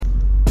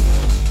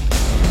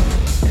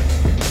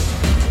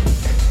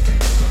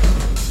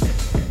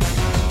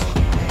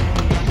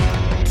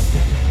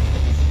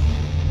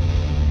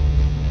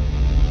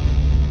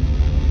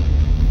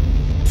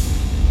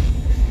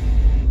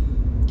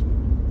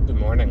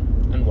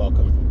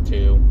welcome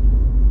to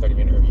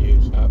 30-minute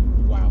reviews.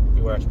 Wow,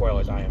 beware of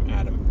spoilers. I am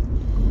Adam.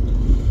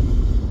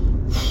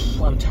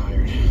 I'm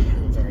tired.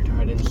 I'm very tired.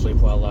 I didn't sleep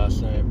well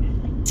last night.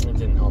 It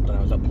didn't help that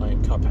I was up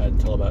playing Cuphead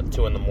till about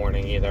 2 in the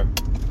morning either.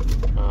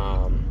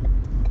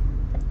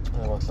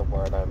 What's the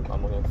word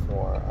I'm looking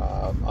for?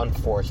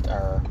 Unforced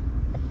error.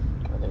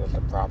 I think is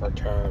the proper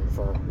term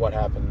for what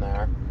happened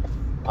there.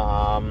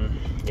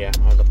 Yeah,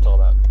 I was up till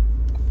about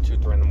 2,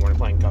 3 in the morning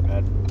playing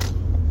Cuphead.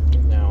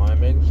 Now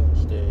I'm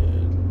exhausted.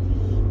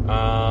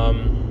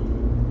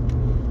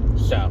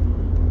 So,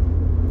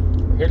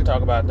 we're here to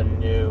talk about the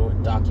new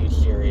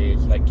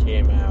docu-series that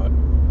came out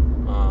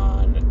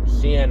on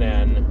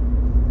CNN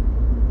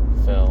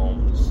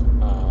Films,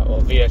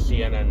 via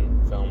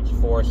CNN Films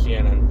for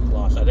CNN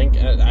Plus. I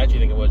actually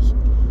think it was,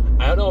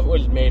 I don't know if it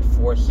was made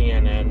for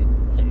CNN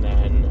and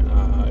then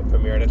it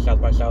premiered at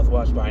South by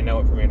Southwest, but I know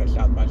it premiered at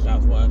South by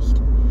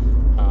Southwest.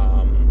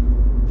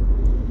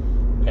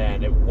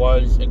 And it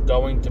was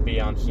going to be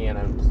on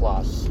CNN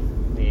Plus,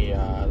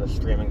 the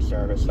streaming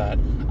service that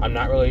I'm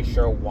not really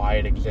sure why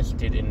it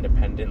existed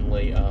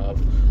independently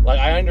of. Like,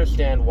 I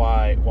understand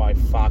why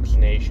Fox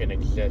Nation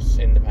exists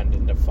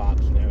independent of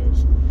Fox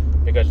News,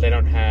 because they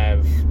don't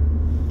have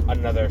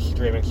another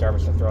streaming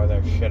service to throw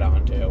their shit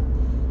onto.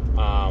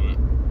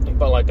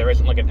 But like, there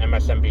isn't like an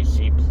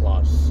MSNBC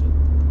Plus.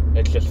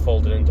 It's just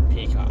folded into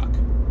Peacock.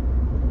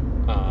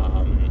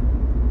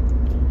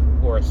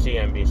 Or a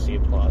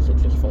CNBC Plus.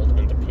 It's just folded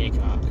into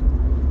Peacock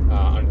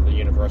under the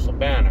Universal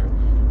banner.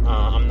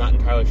 I'm not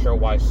entirely sure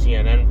why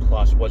CNN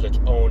Plus was its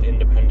own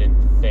independent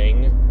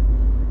thing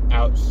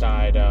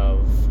outside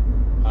of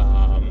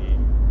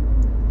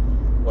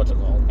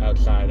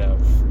outside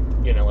of,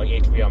 like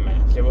HBO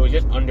Max. If it was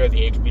just under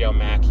the HBO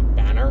Max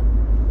banner,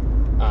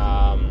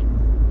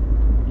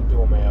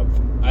 people may have.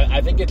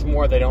 I think it's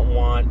more they don't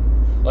want,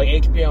 like,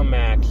 HBO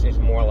Max is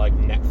more like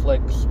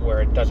Netflix,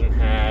 where it doesn't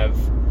have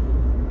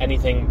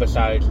anything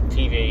besides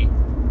TV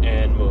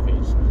and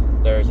movies.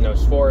 There is no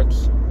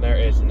sports, there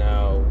is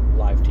no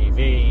live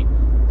TV,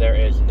 there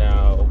is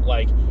no,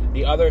 like,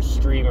 the other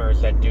streamers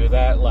that do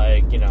that,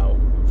 like,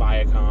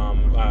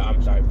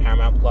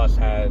 Paramount Plus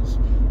has,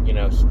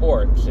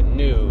 sports and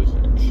news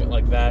and shit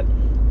like that.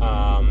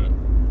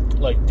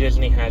 Like,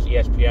 Disney has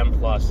ESPN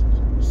Plus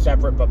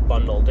separate but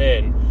bundled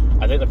in.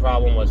 I think the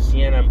problem was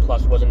CNN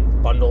Plus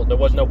wasn't bundled. There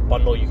was no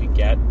bundle you could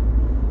get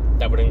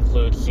that would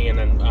include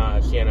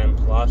CNN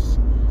Plus.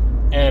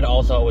 And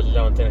also, it was its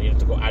own thing that you have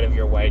to go out of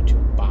your way to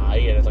buy.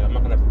 And it's like, I'm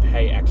not going to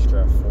pay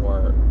extra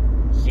for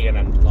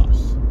CNN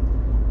Plus.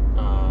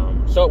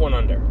 So it went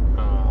under.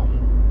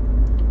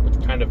 Which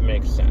kind of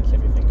makes sense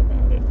if you think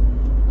about it.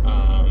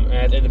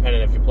 And it's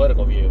independent of your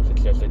political views.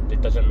 It's just,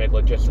 it doesn't make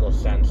logistical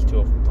sense to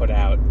have put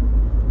out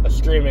a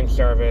streaming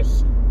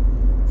service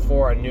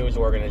for a news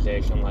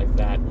organization like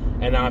that.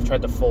 And now I've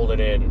tried to fold it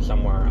in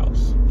somewhere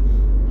else.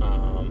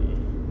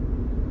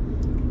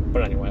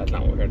 But anyway, that's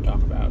not what we're here to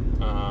talk about.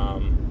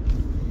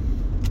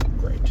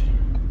 Great.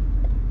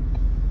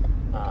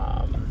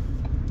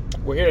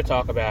 We're here to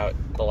talk about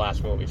The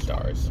Last Movie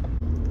Stars,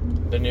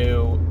 the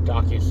new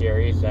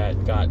docu-series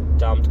that got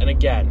dumped. And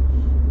again,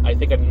 I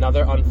think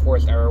another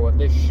unforced error with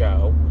this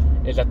show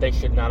is that they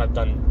should not have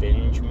done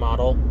binge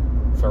model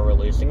for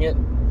releasing it.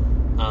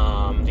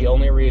 The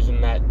only reason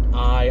that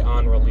I,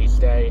 on release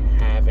day,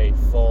 have a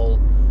full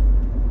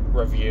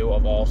review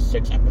of all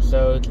 6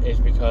 episodes is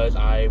because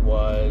I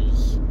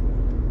was,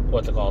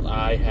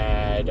 I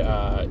had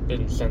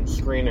been sent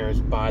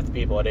screeners by the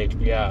people at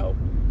HBO,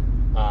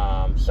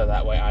 so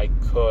that way I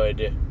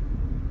could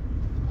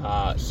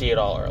see it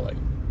all early.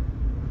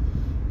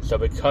 So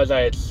because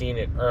I had seen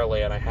it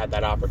early and I had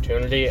that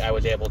opportunity, I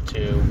was able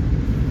to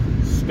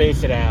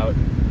space it out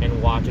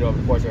and watch it over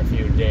the course of a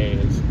few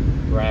days,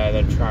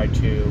 rather than try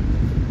to,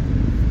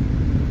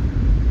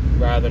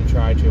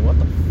 what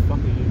the fuck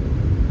are you?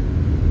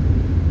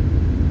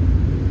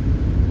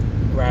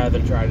 Rather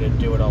than try to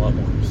do it all at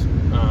once.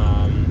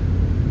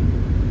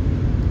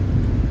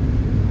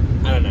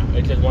 I don't know.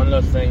 It's just one of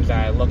those things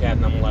that I look at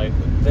and I'm like,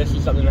 this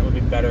is something that would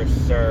be better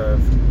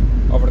served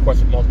over the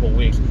course of multiple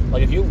weeks.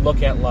 Like, if you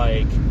look at,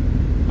 like,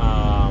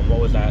 what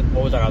was that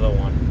other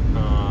one?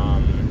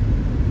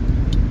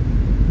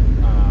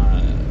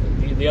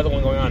 The other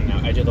one going on now,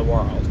 Edge of the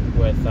World,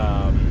 with,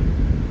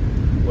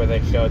 where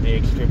they showed the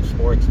extreme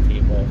sports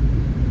people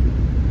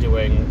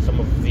doing some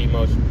of the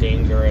most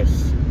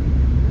dangerous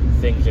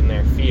things in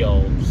their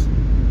fields.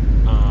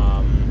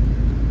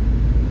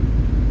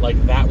 Like,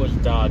 that was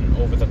done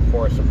over the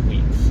course of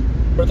weeks.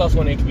 But it's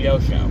also an HBO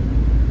show.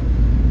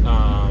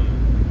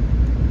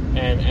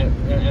 And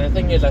the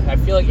thing is, I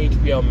feel like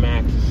HBO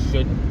Max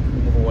should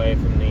move away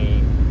from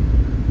the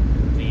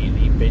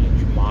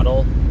binge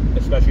model,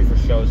 especially for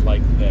shows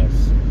like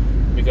this.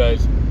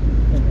 Because,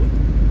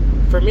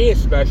 for me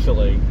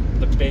especially,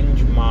 the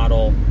binge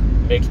model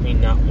makes me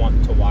not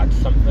want to watch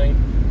something.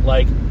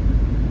 Like,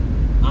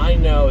 I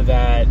know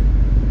that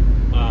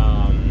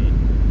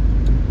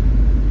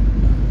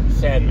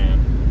Sandman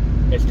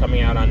is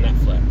coming out on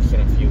Netflix in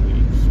a few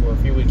weeks. We're a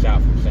few weeks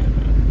out from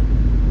Sandman.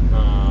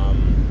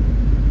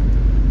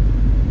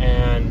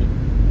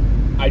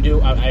 I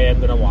am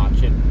going to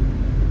watch it.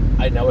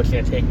 I know it's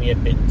going to take me a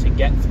bit to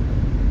get through.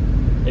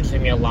 It's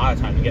taking me a lot of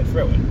time to get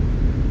through it.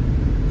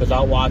 Because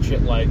I'll watch it,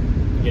 2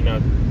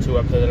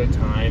 episodes at a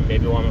time.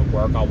 Maybe while I'm at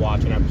work, I'll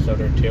watch an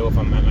episode or 2 if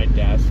I'm at my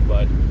desk.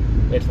 But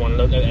it's one of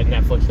those, and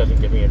Netflix doesn't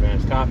give me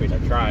advanced copies. I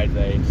tried.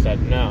 They said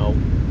no.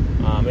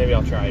 Maybe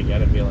I'll try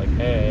again and be like,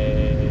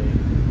 hey.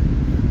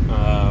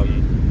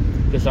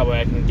 Just that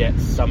way I can get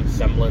some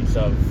semblance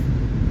of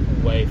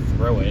way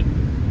through it.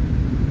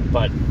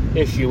 But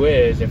issue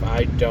is, if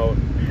I don't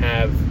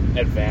have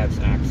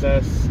advanced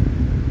access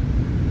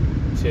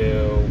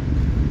to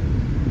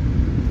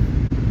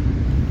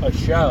a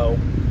show,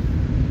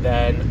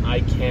 then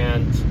I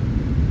can't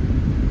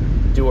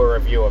do a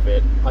review of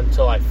it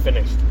until I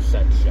finished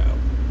said show.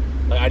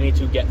 I need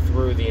to get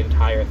through the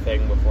entire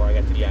thing before I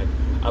get to the end.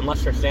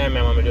 Unless for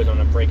Sandman, what I'm going to do is I'm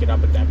going to break it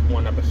up at that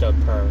one episode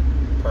per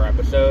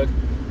episode,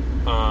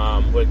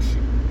 which,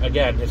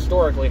 again,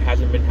 historically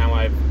hasn't been how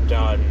I've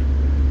done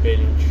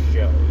binge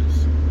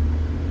shows.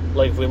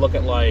 If we look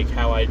at,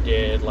 how I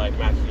did,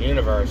 Masters of the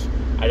Universe,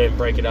 I didn't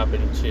break it up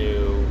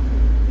into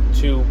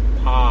 2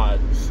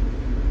 pods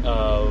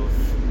of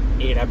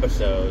 8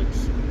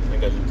 episodes,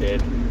 because it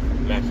did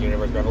Masters of the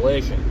Universe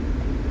Revelation.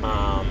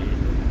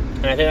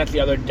 And I think that's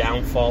the other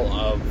downfall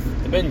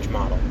of the binge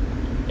model,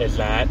 is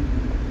that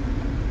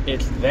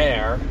it's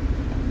there,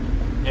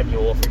 and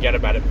people will forget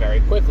about it very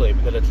quickly,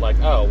 because it's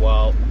oh,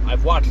 well,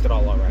 I've watched it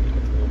all already,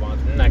 let's move on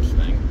to the next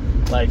thing.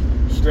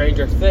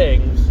 Stranger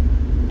Things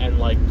and,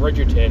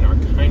 Bridgerton are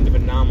kind of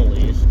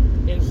anomalies,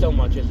 in so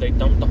much as they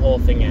dump the whole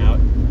thing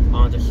out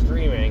onto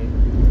streaming,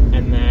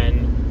 and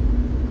then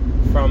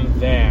from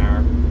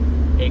there,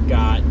 it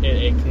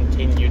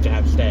continued to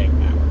have staying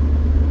power.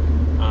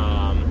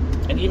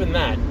 And even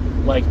that,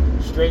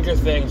 Stranger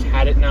Things,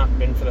 had it not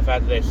been for the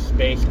fact that they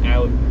spaced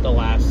out the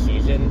last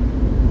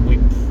season, we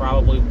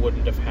probably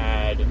wouldn't have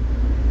had,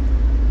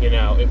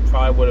 it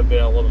probably would have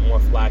been a little bit more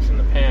flash in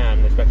the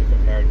pan, especially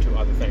compared to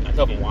other things. I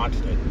still haven't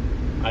watched it.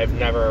 I've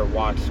never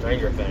watched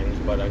Stranger Things,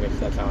 but I guess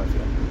that's how I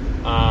feel.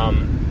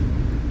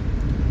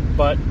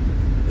 But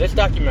this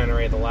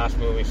documentary, The Last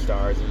Movie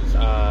Stars, is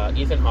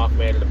Ethan Hawke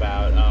made it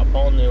about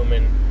Paul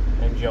Newman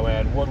and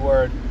Joanne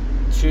Woodward,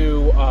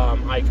 2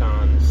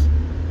 icons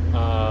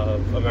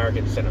of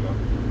American cinema.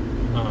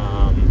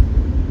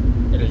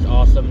 It is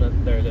awesome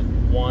that there's this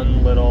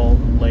one little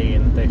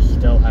lane they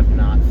still have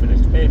not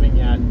finished paving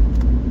yet.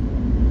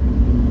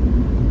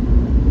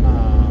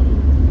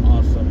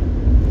 Awesome.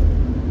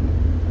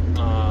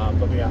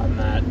 But beyond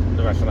that,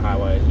 the rest of the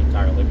highway is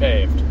entirely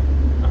paved.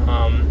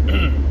 I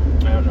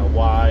don't know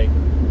why.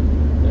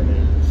 It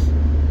is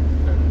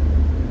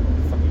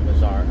fucking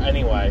bizarre.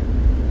 Anyway,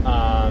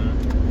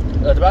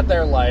 it's about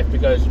their life,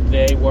 because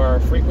they were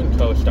frequent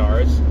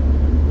co-stars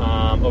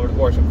over the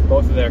course of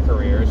both of their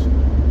careers,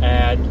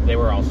 and they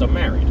were also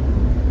married.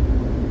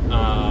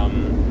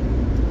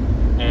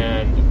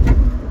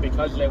 And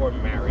because they were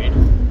married,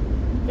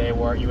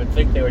 you would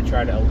think they would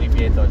try to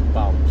alleviate those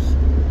bumps.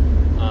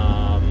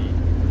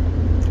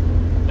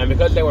 And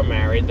because they were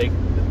married,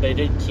 they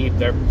did keep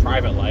their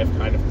private life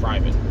kind of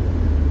private.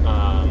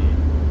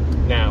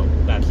 Now,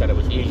 that said, it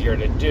was easier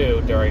to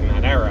do during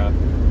that era,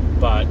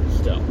 but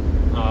still.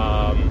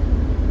 I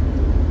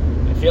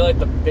feel like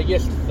the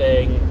biggest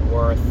thing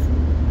worth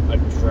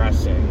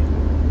addressing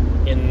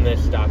in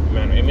this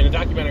documentary, the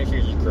documentary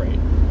series is great,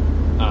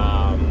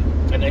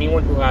 and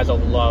anyone who has a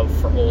love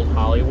for old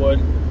Hollywood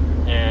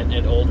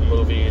and old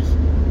movies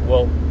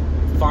will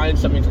find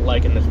something to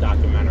like in this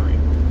documentary,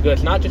 because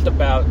it's not just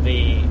about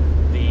the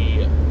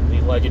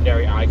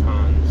legendary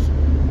icons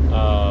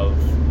of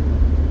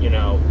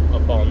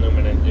Paul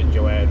Newman and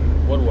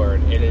Joanne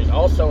Woodward. It is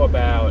also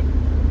about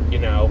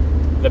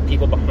the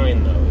people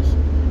behind those,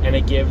 and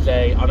it gives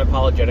a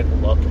unapologetic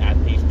look at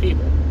these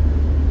people.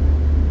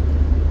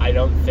 I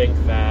don't think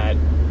that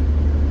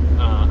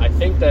I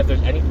think that if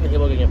there's anything that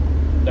people that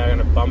are going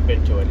to bump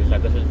into it, is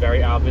that this is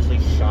very obviously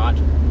shot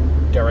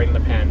during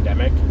the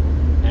pandemic.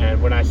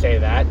 And when I say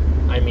that,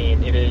 I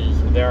mean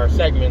there are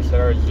segments that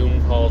are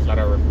Zoom calls that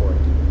are recorded.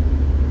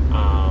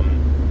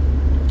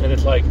 And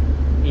it's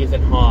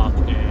Ethan Hawke,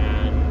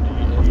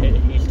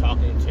 and he's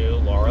talking to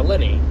Laura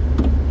Linney.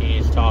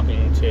 He's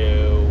talking to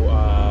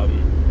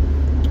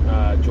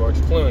George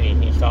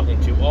Clooney. He's talking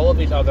to all of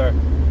these other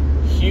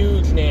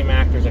huge name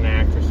actors and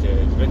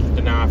actresses. Vincent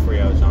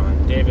D'Onofrio's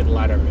on, David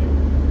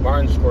Letterman,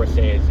 Martin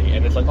Scorsese,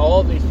 and it's all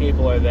of these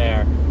people are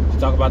there to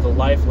talk about the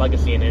life,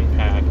 legacy, and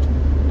impact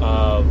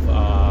of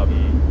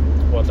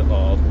what's it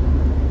called?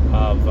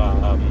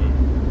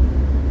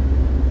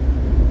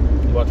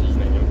 What's his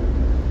name?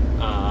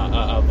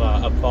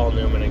 Of Paul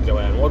Newman and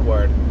Joanne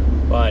Woodward.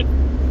 But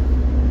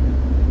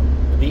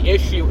the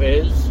issue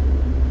is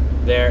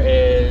there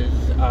is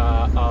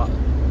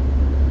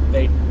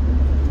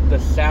the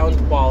sound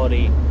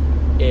quality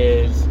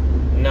is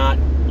not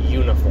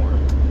uniform.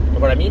 And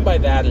what I mean by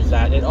that is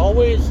that you're not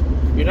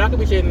going to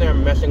be sitting there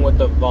messing with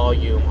the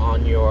volume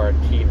on your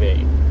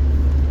TV,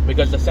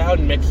 because the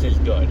sound mix is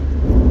good.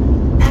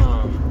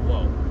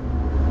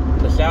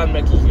 The sound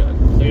mix is good.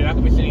 So you're not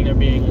going to be sitting there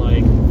being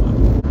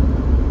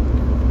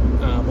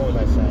what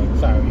was I saying?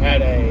 Sorry, we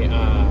had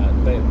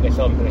they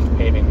still haven't finished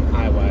paving the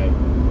highway.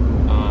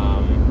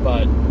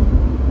 But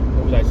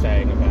what was I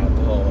saying about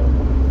the whole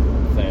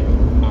thing?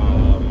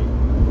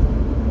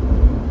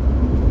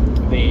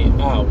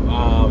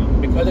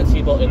 Because it's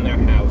people in their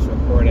house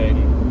recording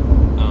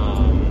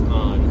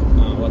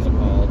on what's it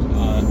called?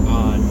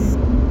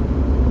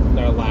 On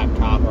their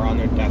laptop or on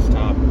their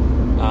desktop.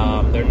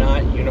 They're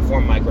not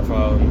uniform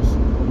microphones.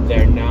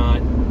 They're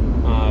not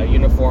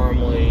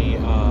uniformly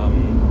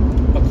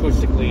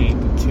acoustically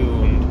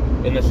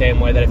tuned in the same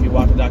way that if you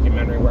watch a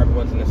documentary where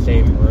everyone's in the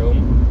same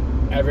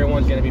room,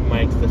 everyone's going to be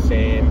mic'd the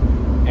same.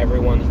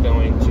 Everyone's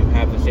going to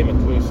have the same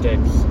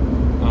acoustics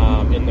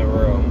in the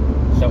room.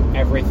 So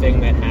everything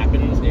that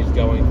happens is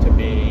going to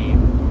be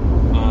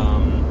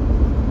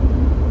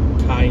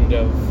kind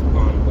of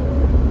on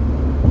board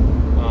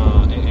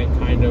and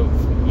kind of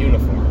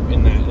uniform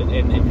in that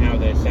in how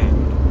they sound.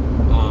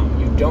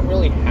 You don't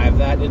really have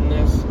that in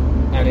this,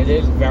 and it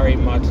is very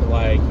much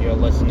like you're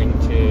listening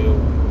to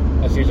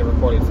a series of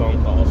recorded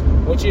phone calls,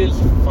 which is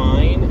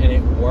fine and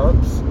it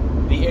works.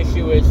 The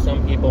issue is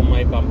some people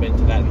might bump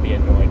into that and be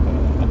annoyed by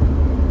that.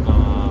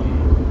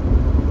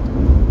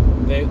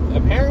 They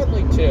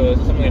apparently, too, this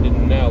is something I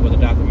didn't know, but the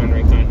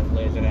documentary kind of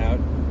lays it out,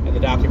 and the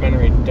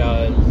documentary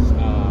does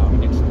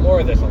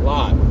explore this a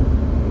lot,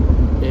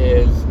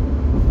 is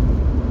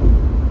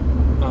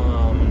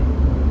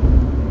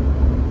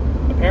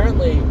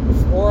apparently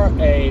for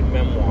a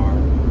memoir,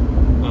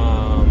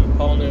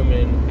 Paul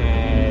Newman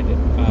had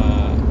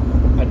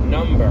a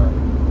number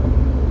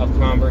of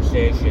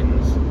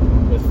conversations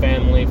with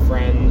family,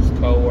 friends,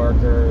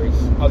 co-workers,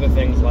 other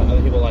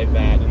people like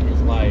that in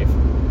his life,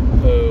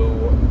 who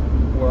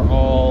were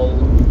all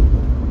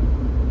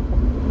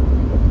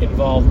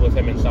involved with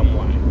him in some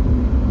way.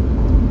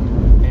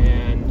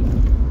 And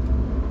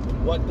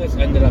what this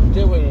ended up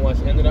doing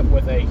was ended up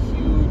with a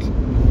huge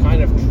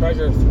kind of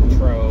treasure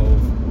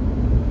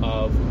trove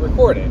of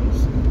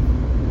recordings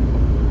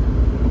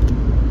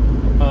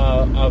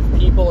of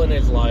people in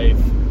his life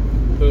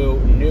who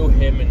knew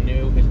him and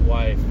knew his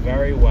wife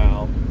very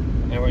well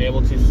and were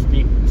able to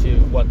speak to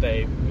what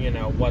they,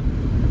 what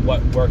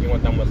working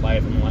with them was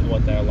like and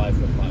what their life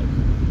was like.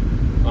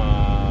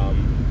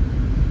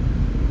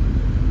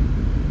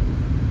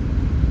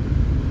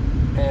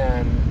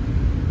 And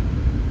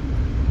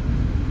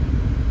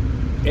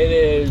it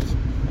is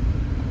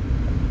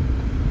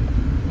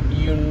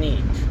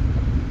unique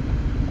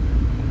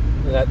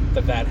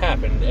that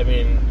happened. I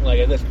mean, like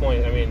at this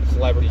point,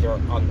 celebrities are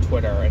on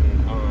Twitter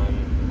and on,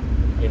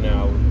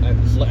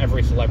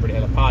 every celebrity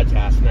has a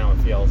podcast now, it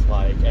feels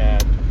like,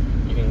 and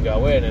you can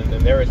go in and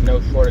there is no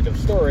shortage of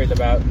stories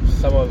about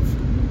some of,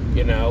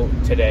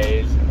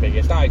 today's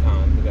biggest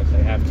icons, because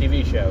they have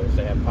TV shows,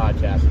 they have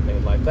podcasts and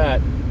things like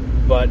that.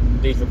 But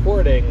these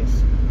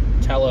recordings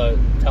tell a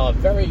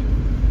very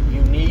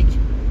unique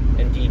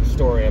and deep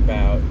story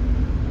about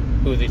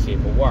who these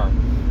people were.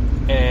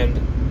 And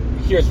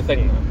here's the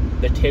thing, though.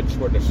 The tapes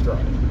were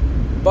destroyed,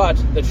 but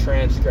the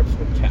transcripts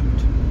were kept.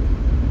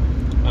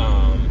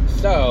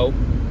 So,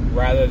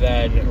 rather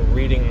than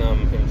reading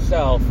them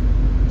himself,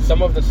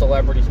 some of the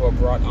celebrities who were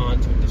brought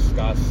on to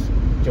discuss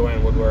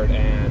Joanne Woodward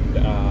and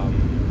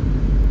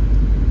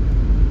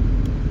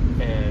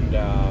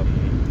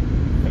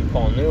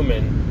Paul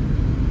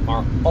Newman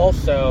are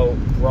also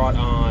brought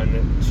on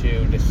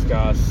to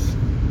discuss,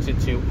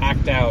 to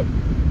act out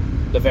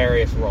the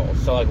various roles.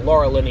 So, like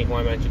Laura Linney, who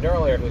I mentioned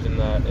earlier, who's in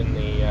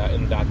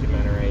the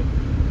documentary,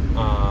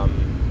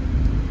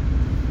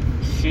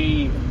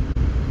 she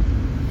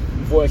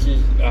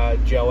voices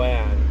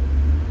Joanne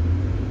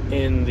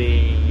in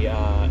the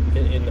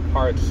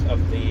parts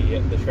of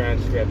the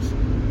transcripts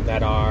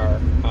that are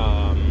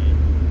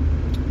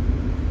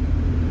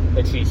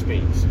that she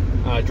speaks.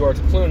 George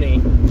Clooney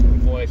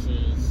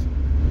voices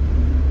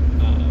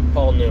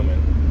Paul Newman.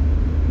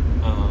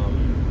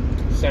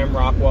 Sam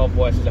Rockwell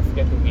voices, I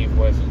forget who he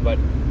voices, but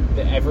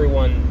a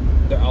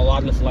lot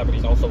of the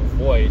celebrities also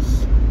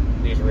voice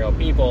these real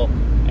people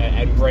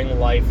and bring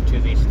life to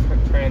these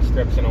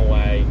transcripts in a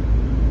way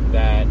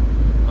that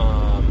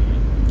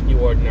you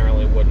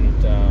ordinarily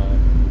wouldn't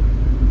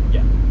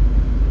get.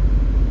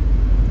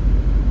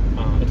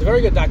 It's a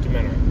very good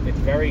documentary. It's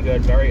very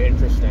good, very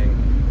interesting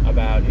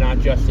about not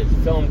just his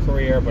film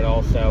career, but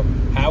also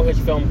how his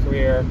film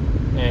career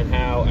and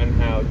how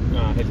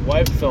his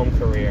wife's film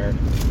career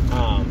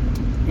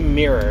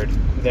mirrored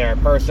their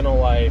personal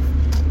life.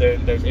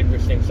 There's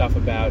interesting stuff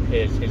about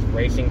his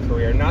racing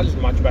career, not as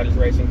much about his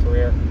racing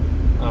career,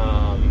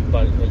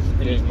 but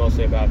it is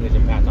mostly about his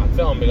impact on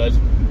film, because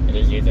it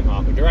is Ethan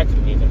Hawke who directed,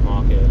 and Ethan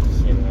Hawke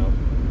is,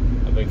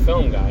 a big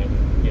film guy,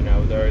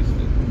 and, there's,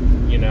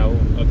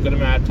 a good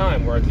amount of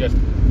time where it's just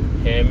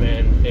him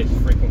and his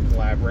frequent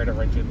collaborator,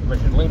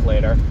 Richard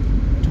Linklater,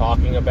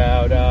 talking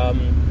about,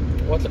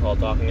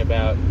 talking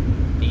about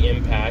the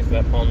impact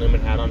that Paul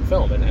Newman had on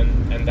film,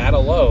 and that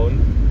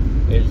alone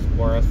is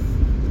worth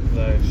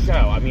the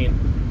show.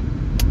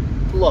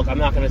 Look, I'm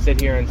not going to sit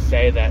here and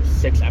say that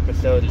 6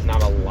 episodes is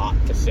not a lot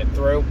to sit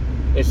through,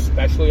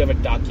 especially of a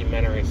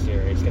documentary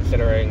series,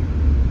 considering,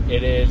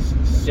 it is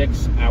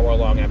 6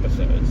 hour-long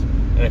episodes.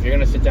 And if you're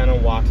going to sit down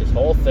and watch this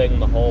whole thing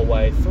the whole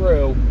way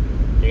through,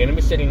 you're going to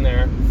be sitting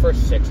there for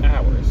 6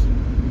 hours.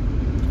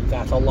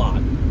 That's a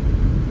lot.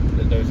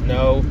 There's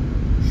no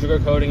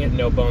sugarcoating it,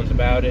 no bones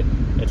about it.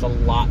 It's a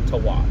lot to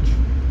watch.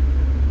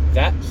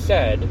 That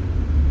said,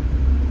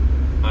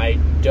 I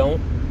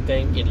don't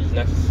think it is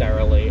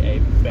necessarily a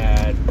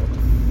bad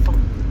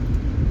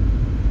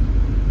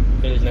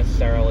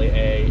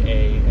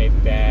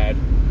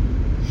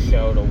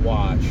show to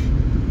watch.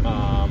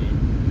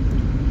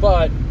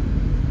 But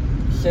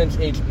since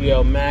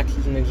HBO Max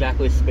isn't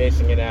exactly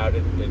spacing it out,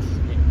 it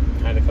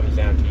kind of comes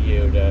down to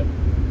you to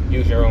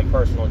use your own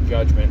personal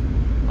judgment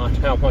on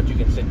how much you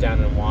can sit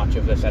down and watch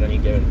of this at any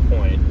given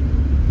point.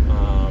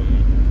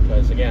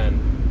 Because again,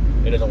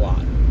 it is a lot.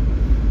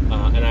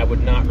 And I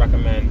would not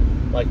recommend,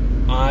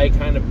 I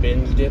kind of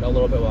binged it a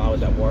little bit while I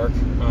was at work.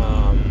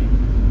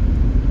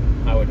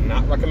 I would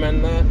not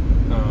recommend that.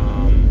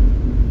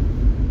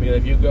 Because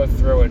if you go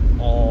through it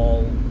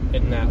all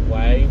in that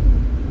way,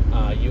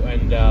 you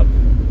end up,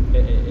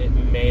 it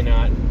may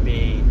not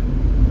be,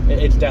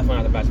 it's definitely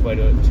not the best way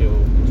to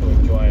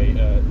enjoy,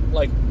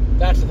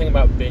 that's the thing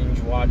about binge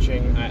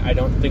watching. I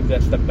don't think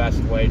that's the best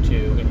way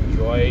to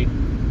enjoy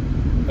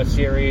a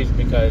series,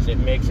 because it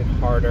makes it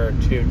harder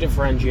to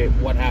differentiate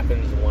what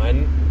happens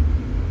when.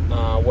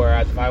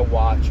 Whereas if I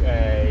watch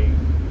a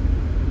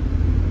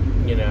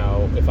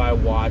if I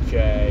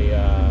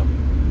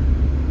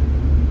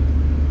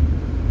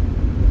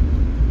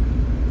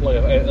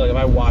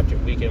watch it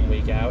week in,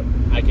 week out,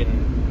 I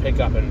can pick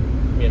up and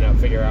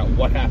figure out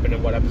what happened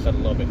in what episode a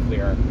little bit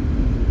clearer.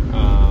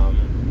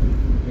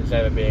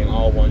 Instead of it being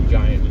all one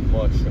giant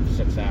mush of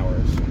 6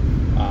 hours.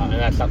 And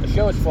that's not the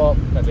show's fault,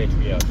 that's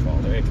HBO's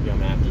fault, or HBO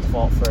Max's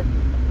fault for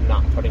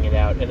not putting it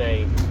out in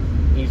a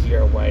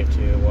easier way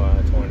to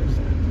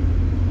understand.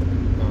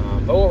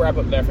 But we'll wrap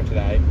up there for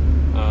today.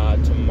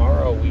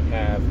 Tomorrow we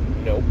have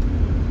Nope.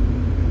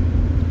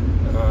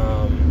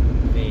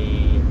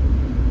 The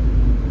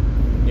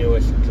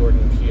newest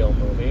Jordan Peele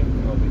movie.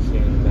 I'll be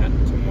seeing that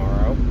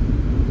tomorrow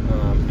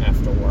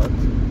after work.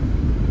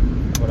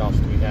 What else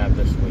do we have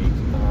this week?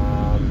 I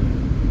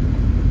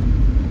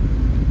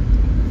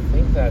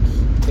think that's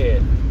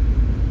it.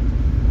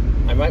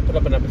 I might put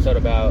up an episode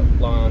about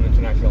Long Island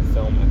International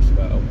Film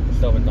Expo. I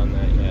still haven't done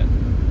that yet.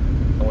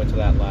 I went to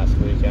that last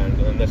weekend,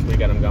 and then this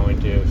weekend I'm going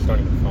to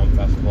Stonington Film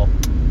Festival.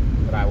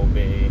 But I will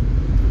be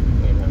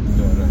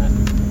doing that.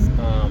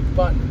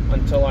 But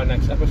until our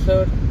next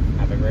episode,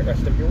 have a great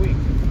rest of your week.